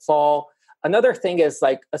common pitfall. Another thing is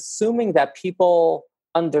like assuming that people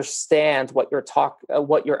understand what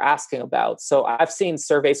you're asking about. So I've seen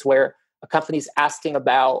surveys where a company's asking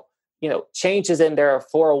about, changes in their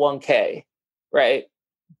 401k, right?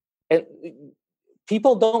 And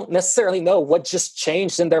people don't necessarily know what just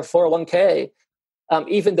changed in their 401k.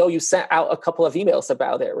 Even though you sent out a couple of emails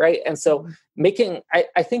about it, right? And so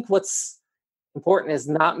I think what's important is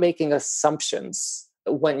not making assumptions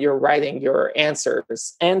when you're writing your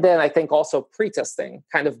answers. And then I think also pre-testing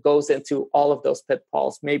kind of goes into all of those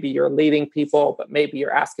pitfalls. Maybe you're leading people, but maybe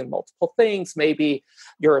you're asking multiple things. Maybe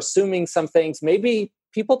you're assuming some things. Maybe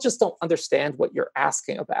people just don't understand what you're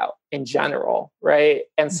asking about in general, right?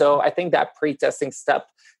 And so I think that pre-testing step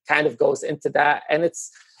kind of goes into that. And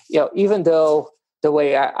it's, even though the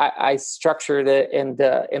way I structured it in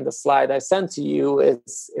the slide I sent to you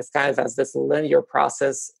is kind of as this linear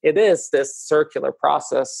process. It is this circular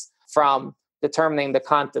process from determining the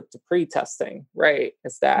content to pre-testing, right?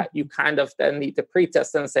 Is that you kind of then need to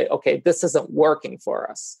pre-test and say, okay, this isn't working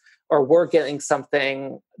for us, or we're getting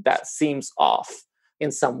something that seems off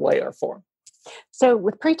in some way or form. So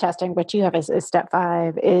with pre-testing, what you have as step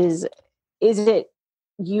 5 is it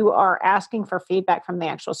you are asking for feedback from the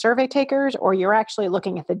actual survey takers, or you're actually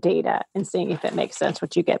looking at the data and seeing if it makes sense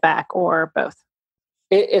what you get back, or both?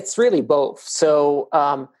 It's really both. So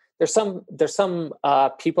there's some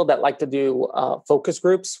people that like to do focus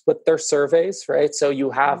groups with their surveys, right? So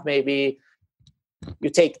you have maybe you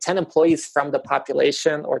take 10 employees from the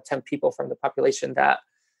population or 10 people from the population that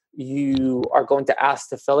you are going to ask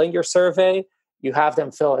to fill in your survey. You have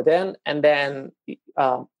them fill it in. And then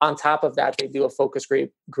on top of that, they do a focus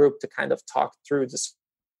group to kind of talk through the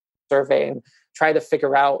survey and try to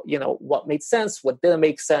figure out, what made sense, what didn't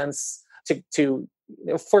make sense, to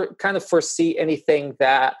kind of foresee anything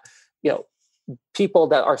that, people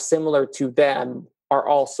that are similar to them are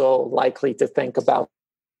also likely to think about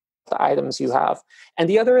the items you have. And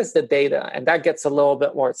the other is the data. And that gets a little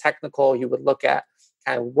bit more technical. You would look at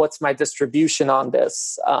kind of what's my distribution on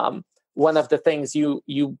this. One of the things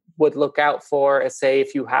you would look out for is, say,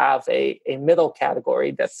 if you have a middle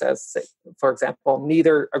category that says, for example,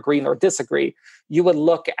 neither agree nor disagree, you would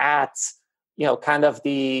look at, kind of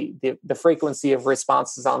the frequency of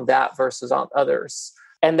responses on that versus on others.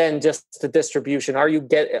 And then just the distribution. Are you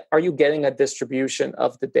getting a distribution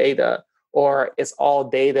of the data, or is all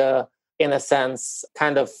data, in a sense,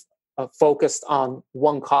 kind of focused on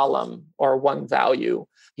one column or one value?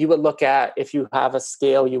 You would look at, if you have a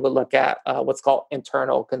scale, you would look at what's called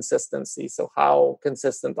internal consistency. So how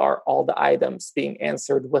consistent are all the items being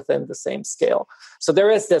answered within the same scale? So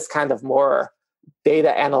there is this kind of more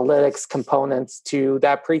data analytics component to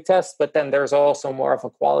that pretest, but then there's also more of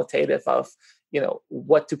a qualitative of,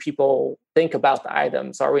 what do people think about the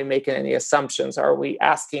items? Are we making any assumptions? Are we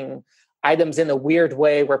asking items in a weird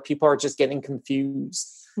way where people are just getting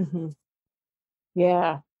confused? Mm-hmm.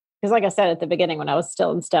 Yeah. Because like I said at the beginning, when I was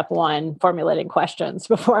still in step one, formulating questions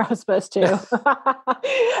before I was supposed to,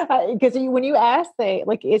 because when you ask,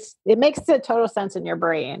 it makes a total sense in your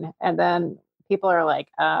brain. And then people are like,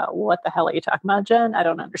 what the hell are you talking about, Jen? I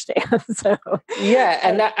don't understand. So yeah.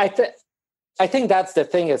 And that, I think that's the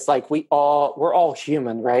thing. It's like we're all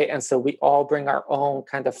human, right? And so we all bring our own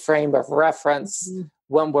kind of frame of reference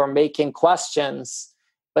when we're making questions.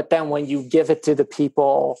 But then when you give it to the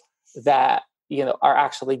people that, are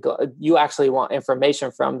actually good, you actually want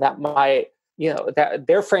information from, that might, that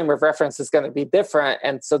their frame of reference is going to be different.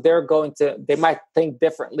 And so they might think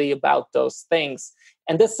differently about those things.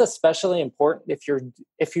 And this is especially important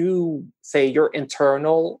if you say you're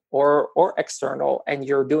internal or external, and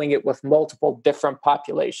you're doing it with multiple different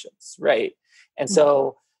populations, right? And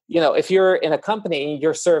so, if you're in a company,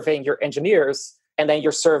 you're surveying your engineers, and then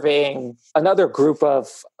you're surveying another group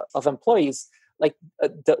of employees, like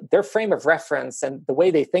their frame of reference and the way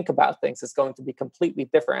they think about things is going to be completely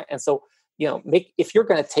different. And so, if you're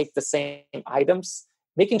going to take the same items,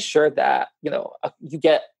 making sure that, you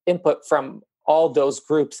get input from all those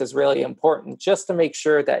groups is really important, just to make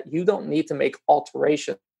sure that you don't need to make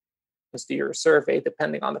alterations to your survey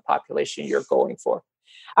depending on the population you're going for.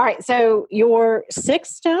 All right. So your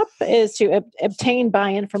sixth step is to obtain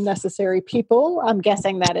buy-in from necessary people. I'm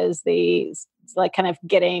guessing that is kind of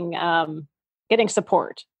getting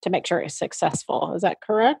support to make sure it's successful. Is that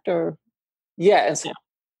correct? Or yeah. And so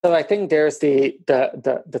I think there's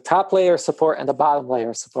the top layer support and the bottom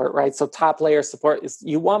layer support, right? So top layer support is,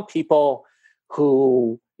 you want people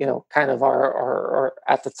who, kind of are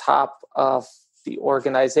at the top of the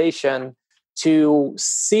organization to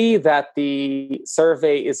see that the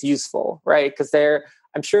survey is useful, right? Because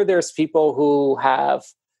I'm sure there's people who have,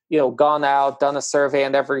 gone out, done a survey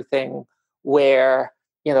and everything where,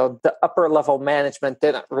 the upper level management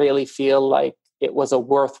didn't really feel like it was a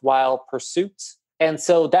worthwhile pursuit. And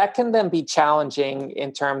so that can then be challenging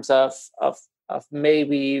in terms of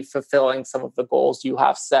maybe fulfilling some of the goals you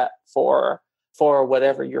have set for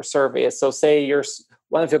whatever your survey is. So say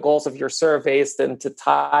one of the goals of your survey is then to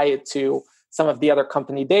tie it to some of the other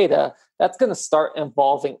company data. That's going to start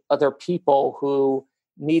involving other people who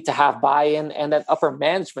need to have buy-in, and then upper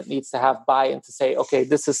management needs to have buy-in to say, okay,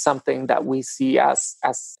 this is something that we see as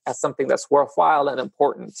something that's worthwhile and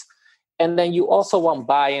important. And then you also want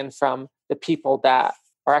buy-in from the people that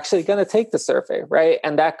are actually going to take the survey, right?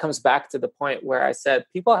 And that comes back to the point where I said,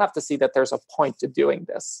 people have to see that there's a point to doing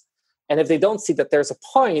this. And if they don't see that there's a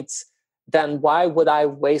point, then why would I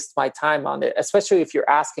waste my time on it? Especially if you're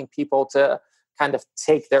asking people to kind of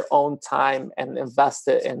take their own time and invest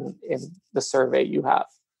it in the survey you have.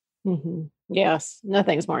 Mm-hmm. Yes.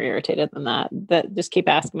 Nothing's more irritated than that just keep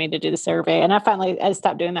asking me to do the survey. And I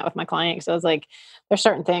stopped doing that with my clients. So I was like, there's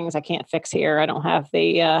certain things I can't fix here. I don't have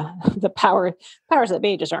the powers that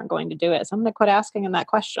be just aren't going to do it. So I'm going to quit asking them that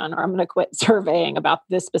question, or I'm going to quit surveying about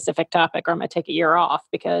this specific topic, or I'm going to take a year off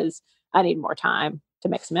because I need more time to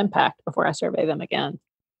make some impact before I survey them again.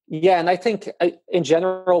 Yeah, and I think in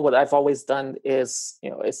general, what I've always done is,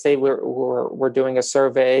 say we're doing a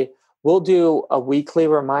survey, we'll do a weekly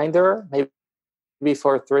reminder, maybe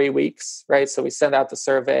for 3 weeks, right? So we send out the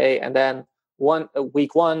survey, and then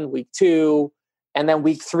week 1, week 2, And then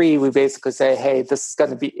week 3, we basically say, hey, this is going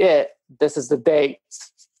to be it. This is the date.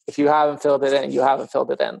 If you haven't filled it in, you haven't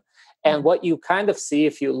filled it in. And what you kind of see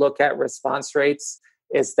if you look at response rates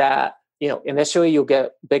is that, initially you'll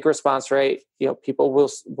get big response rate, people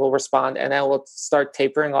will respond, and then we'll start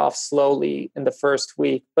tapering off slowly in the first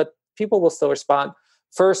week, but people will still respond.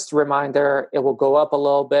 First reminder, it will go up a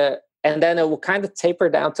little bit, and then it will kind of taper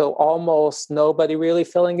down to almost nobody really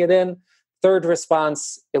filling it in. Third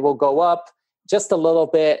response, it will go up just a little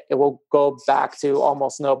bit. It will go back to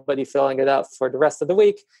almost nobody filling it up for the rest of the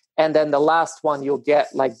week. And then the last one, you'll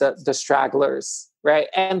get like the stragglers, right?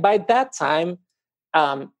 And by that time,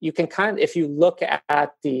 you can kind of, if you look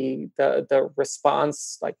at the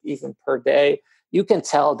response, like even per day, you can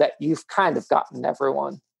tell that you've kind of gotten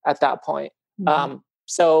everyone at that point. Mm-hmm.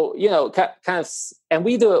 So, kind of, and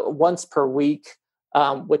we do it once per week,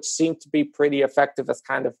 which seemed to be pretty effective as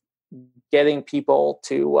kind of getting people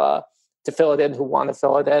to fill it in who want to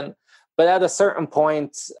fill it in. But at a certain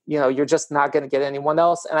point, you're just not going to get anyone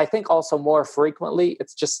else. And I think also more frequently,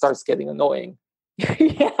 it just starts getting annoying.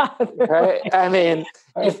 Yeah. Right. I mean,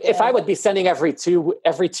 if I would be sending every 2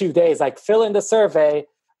 days, like fill in the survey,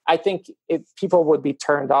 I think people would be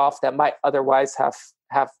turned off that might otherwise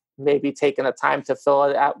have maybe taken the time to fill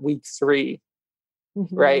it at week 3.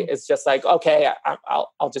 Mm-hmm. Right. It's just like, okay,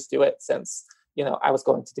 I'll just do it since, I was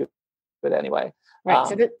going to do it anyway.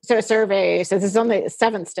 Right. So a survey, so this is on the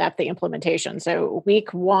 7th step, the implementation. So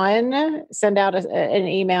week 1, send out an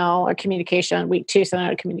email or communication. Week 2, send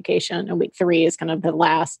out a communication. And week 3 is kind of the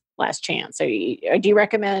last chance. So do you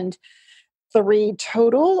recommend 3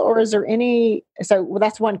 total, or is there any? So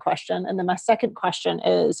that's one question. And then my second question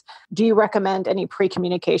is, do you recommend any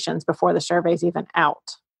pre-communications before the survey is even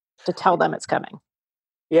out to tell them it's coming?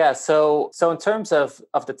 Yeah. So in terms of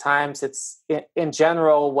the times, it's in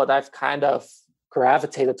general, what I've kind of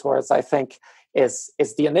gravitated towards, I think, is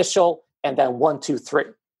the initial and then 1, 2, 3,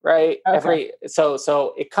 right? Okay.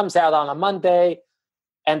 So it comes out on a Monday,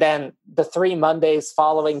 and then the 3 Mondays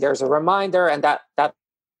following, there's a reminder, and that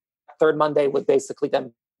third Monday would basically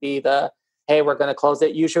then be hey, we're going to close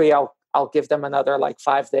it. Usually I'll give them another like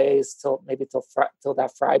 5 days till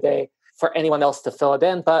that Friday for anyone else to fill it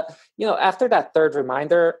in. But, after that third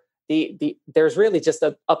reminder, there's really just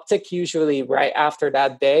an uptick usually right after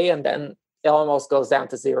that day. And then it almost goes down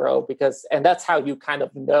to 0 and that's how you kind of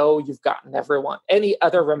know you've gotten everyone. Any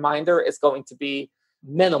other reminder is going to be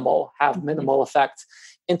have minimal effect.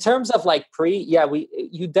 In terms of like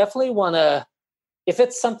you definitely want to, if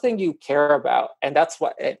it's something you care about, and that's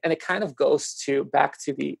what, and it kind of goes back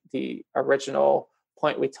to the original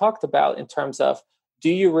point we talked about in terms of, do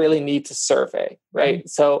you really need to survey, right? Mm-hmm.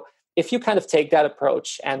 So if you kind of take that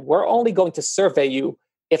approach, and we're only going to survey you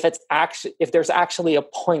if there's actually a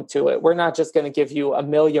point to it. We're not just going to give you a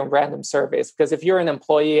million random surveys, because if you're an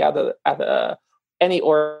employee at any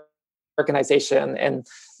organization, and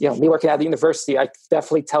me working at the university, I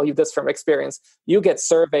definitely tell you this from experience, you get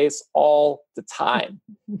surveys all the time.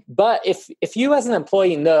 But if you as an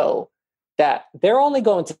employee know that they're only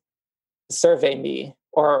going to survey me,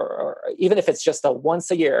 or even if it's just a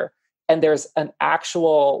once a year, and there's an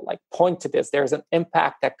actual like point to this, there's an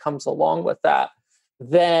impact that comes along with that,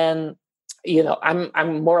 then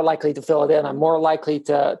I'm more likely to fill it in. I'm more likely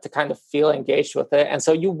to kind of feel engaged with it. And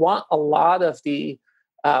so you want a lot of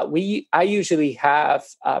I usually have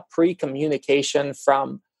pre-communication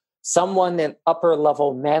from someone in upper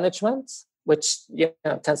level management, which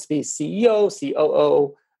tends to be CEO,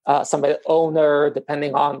 COO, somebody owner,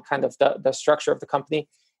 depending on kind of the structure of the company.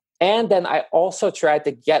 And then I also try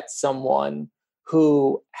to get someone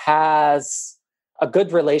who has a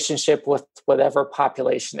good relationship with whatever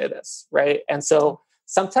population it is, right? And so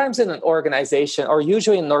sometimes in an organization, or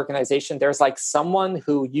usually in an organization, there's like someone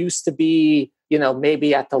who used to be,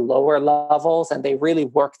 maybe at the lower levels, and they really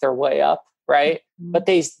work their way up, right? Mm-hmm. But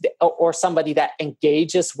or somebody that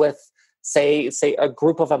engages with, say a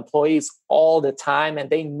group of employees all the time,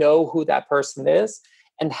 and they know who that person is.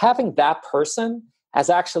 And having that person has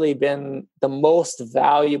actually been the most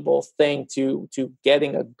valuable thing to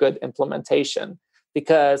getting a good implementation,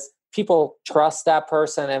 because people trust that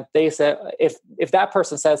person. And they say, if that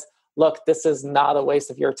person says, look, this is not a waste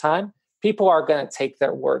of your time, people are going to take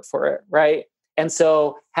their word for it, right? And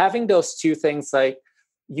so having those two things, like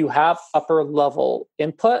you have upper level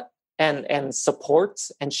input and support,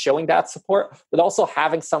 and showing that support, but also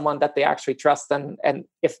having someone that they actually trust. And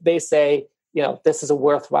if they say, this is a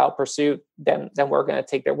worthwhile pursuit, then we're going to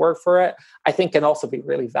take their word for it, I think can also be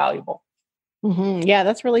really valuable. Yeah,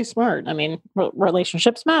 that's really smart. I mean,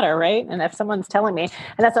 relationships matter, right? And if someone's telling me,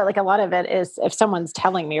 and that's like a lot of it is if someone's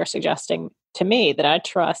telling me or suggesting to me that I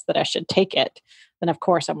trust that I should take it, then of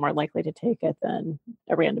course I'm more likely to take it than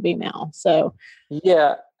a random email. So,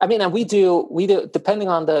 Yeah. I mean, and we do, depending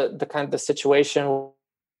on the kind of the situation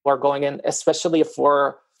we're going in, especially if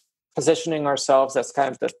we're positioning ourselves as kind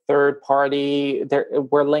of the third party, there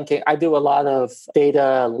we're linking. I do a lot of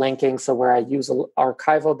data linking, so where I use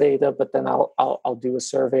archival data, but then I'll do a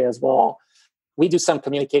survey as well. We do some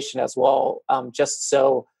communication as well, just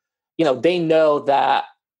so they know that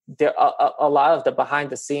there a lot of the behind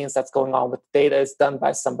the scenes that's going on with data is done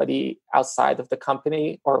by somebody outside of the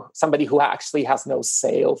company or somebody who actually has no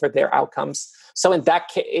say over their outcomes. So in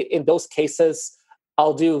those cases,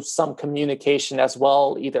 I'll do some communication as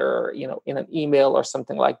well, either in an email or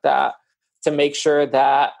something like that, to make sure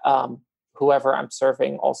that whoever I'm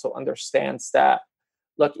serving also understands that,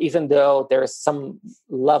 look, even though there's some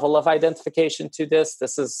level of identification to this,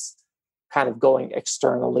 this is kind of going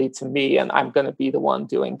externally to me, and I'm going to be the one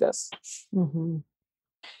doing this. mm-hmm.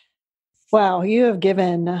 Wow, you have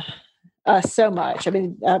given us so much. I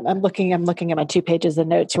mean, I'm looking at my 2 pages of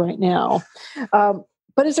notes right now.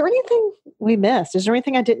 But is there anything we missed? Is there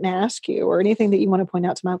anything I didn't ask you, or anything that you want to point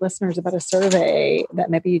out to my listeners about a survey that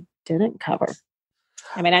maybe you didn't cover?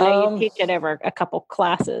 I mean, I know you teach it over a couple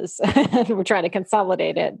classes, and we're trying to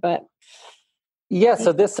consolidate it, but yeah.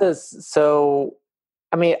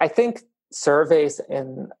 I mean, I think surveys,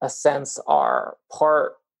 in a sense, are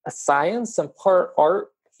part a science and part art.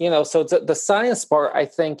 So the science part, I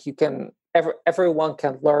think everyone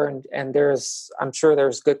can learn, and I'm sure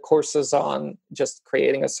there's good courses on just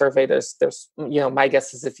creating a survey. There's my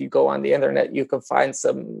guess is if you go on the internet, you can find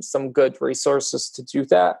some good resources to do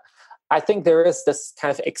that. I think there is this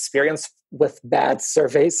kind of experience with bad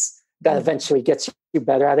surveys that eventually gets you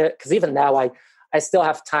better at it. Because even now, I still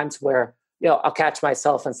have times where I'll catch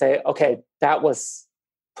myself and say, okay, that was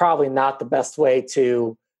probably not the best way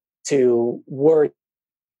to word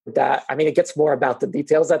that. I mean, it gets more about the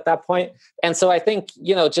details at that point. And so I think,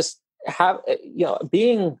 just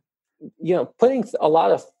being, putting a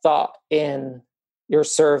lot of thought in your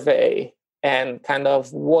survey and kind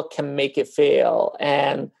of what can make it fail.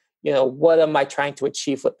 And, what am I trying to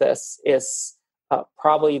achieve with this is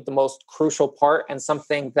probably the most crucial part, and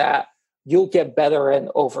something that you'll get better in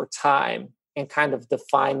over time in kind of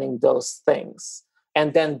defining those things.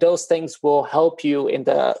 And then those things will help you in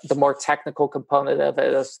the more technical component of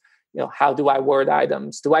it is, how do I word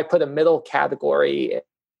items? Do I put a middle category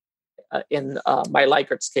in my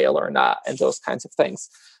Likert scale or not? And those kinds of things.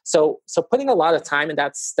 So putting a lot of time in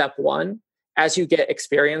that step one, as you get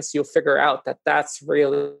experience, you'll figure out that that's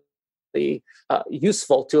really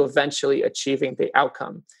useful to eventually achieving the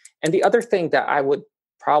outcome. And the other thing that I would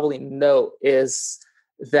probably note is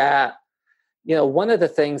that, one of the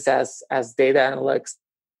things as data analytics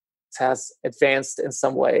has advanced in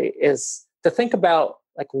some way is to think about,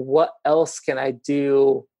 like, what else can I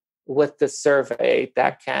do with the survey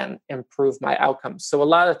that can improve my outcomes? So a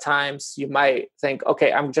lot of times you might think,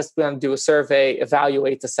 okay, I'm just going to do a survey,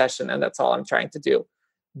 evaluate the session, and that's all I'm trying to do.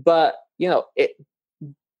 But,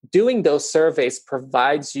 doing those surveys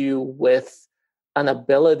provides you with an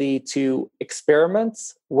ability to experiment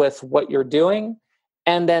with what you're doing,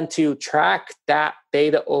 and then to track that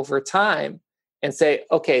data over time and say,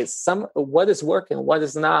 okay, what is working, what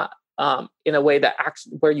is not, in a way that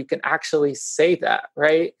where you can actually say that,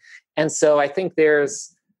 right? And so I think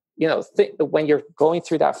there's, when you're going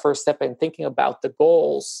through that first step and thinking about the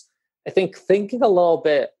goals, I think thinking a little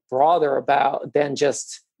bit broader about than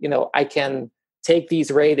just, I can take these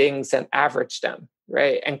ratings and average them,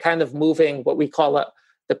 right? And kind of moving what we call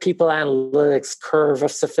the people analytics curve of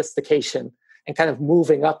sophistication, and kind of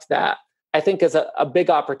moving up that, I think is a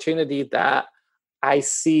big opportunity that I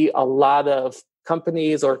see a lot of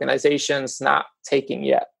companies, organizations not taking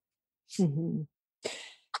yet. Mm-hmm.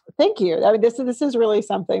 Thank you. I mean, this is really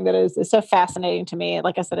something that is so fascinating to me.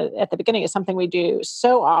 Like I said at the beginning, it's something we do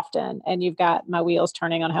so often, and you've got my wheels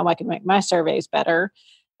turning on how I can make my surveys better.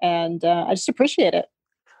 And I just appreciate it.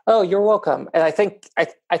 Oh, you're welcome. And I think,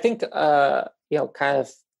 kind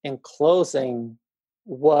of in closing,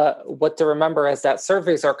 what to remember is that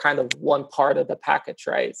surveys are kind of one part of the package,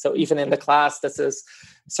 right? So even in the class,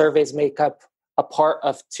 surveys make up a part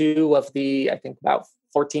of 2 of the, I think, about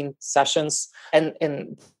 14 sessions.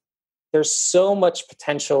 And there's so much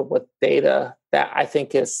potential with data that I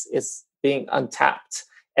think is being untapped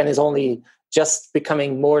and is only just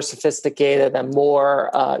becoming more sophisticated and more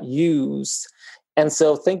used. And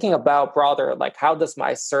so thinking about broader, like, how does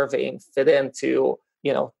my surveying fit into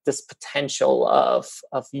this potential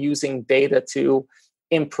of using data to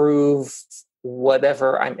improve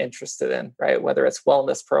whatever I'm interested in, right? Whether it's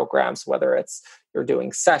wellness programs, whether it's you're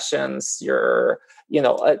doing sessions,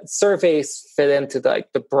 surveys fit into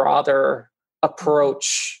the broader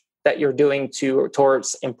approach that you're doing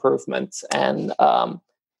towards improvement. And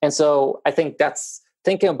so I think that's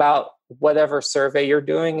thinking about whatever survey you're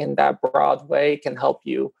doing in that broad way can help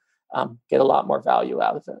you get a lot more value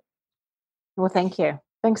out of it. Well, thank you.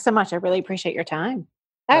 Thanks so much. I really appreciate your time.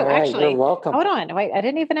 Oh, all right, actually, you're welcome. Hold on. Wait, I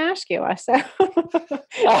didn't even ask you.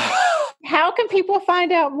 How can people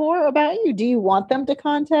find out more about you? Do you want them to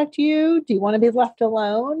contact you? Do you want to be left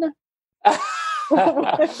alone?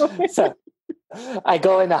 So I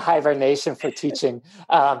go into hibernation for teaching.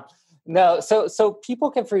 No, so people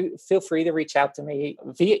can feel free to reach out to me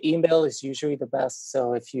via email is usually the best.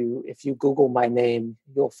 So if you Google my name,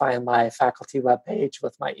 you'll find my faculty webpage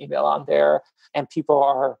with my email on there, and people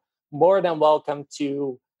are more than welcome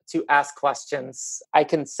to ask questions. I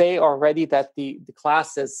can say already that the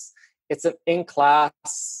class it's an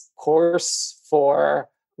in-class course for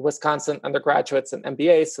Wisconsin undergraduates and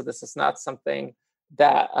MBAs. So this is not something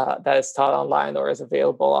that is taught online or is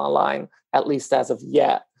available online, at least as of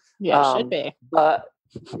yet. Yeah, it should be. But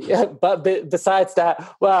besides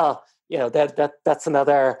that, well, that's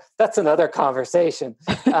another conversation.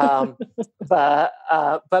 But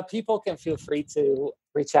people can feel free to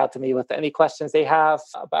reach out to me with any questions they have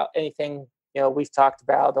about anything we've talked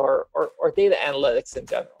about or data analytics in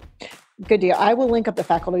general. Good deal. I will link up the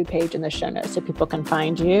faculty page in the show notes so people can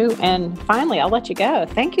find you. And finally, I'll let you go.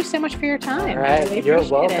 Thank you so much for your time. All right, really you're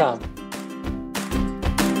welcome.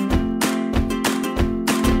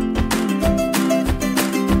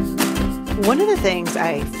 One of the things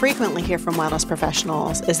I frequently hear from wellness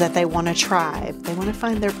professionals is that they want a tribe. They want to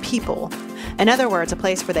find their people. In other words, a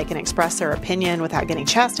place where they can express their opinion without getting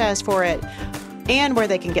chastised for it, and where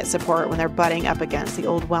they can get support when they're butting up against the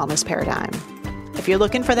old wellness paradigm. If you're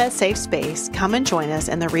looking for that safe space, come and join us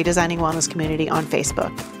in the Redesigning Wellness community on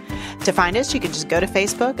Facebook. To find us, you can just go to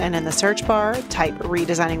Facebook and in the search bar, type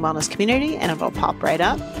Redesigning Wellness Community, and it'll pop right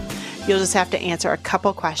up. You'll just have to answer a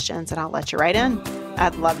couple questions, and I'll let you right in.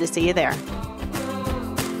 I'd love to see you there.